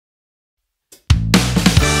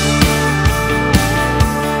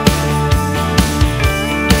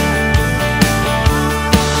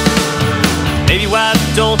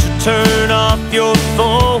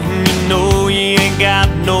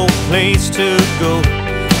place to go.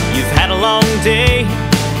 You've had a long day,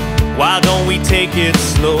 why don't we take it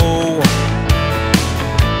slow?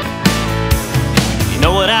 You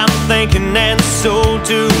know what I'm thinking, and so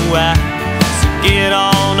do I. So get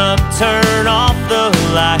on up, turn off the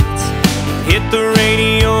lights, hit the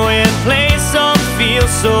radio and play some Feel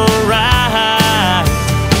So Right.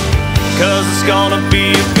 'Cause it's gonna be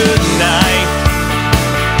a good night,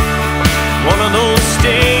 one of those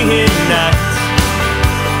staying nights.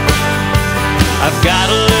 I've got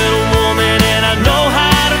a little woman and I know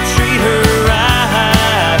how to treat her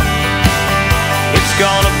right. It's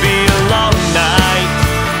gonna be a long night,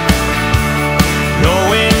 no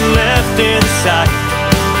wind left in sight.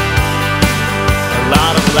 A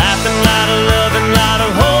lot of laughing, lot of loving, lot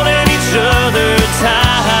of holding each other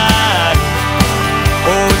tight.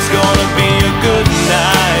 Oh, it's gonna be a good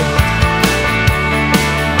night.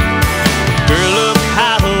 Girl, look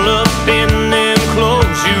how look in them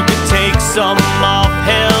clothes. You could take some off,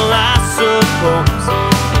 hell, I suppose.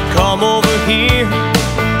 Come over here,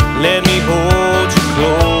 let me hold you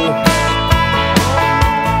close.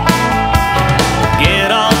 Get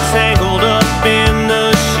all tangled up in the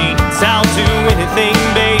sheets. I'll do anything,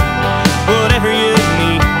 babe, whatever you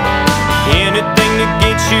need. Anything to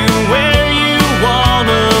get you where you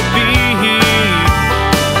wanna be.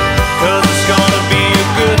 'Cause it's gonna be a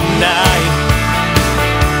good night,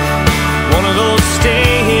 one of those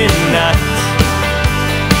staying nights.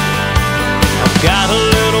 I've got a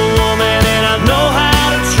little woman and I know how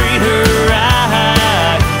to treat her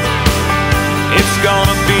right. It's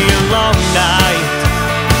gonna be a long night,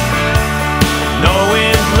 no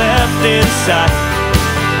wind left in sight.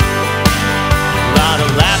 Lot of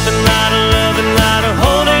laughing, lot of loving, lot of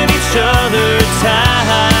holding each other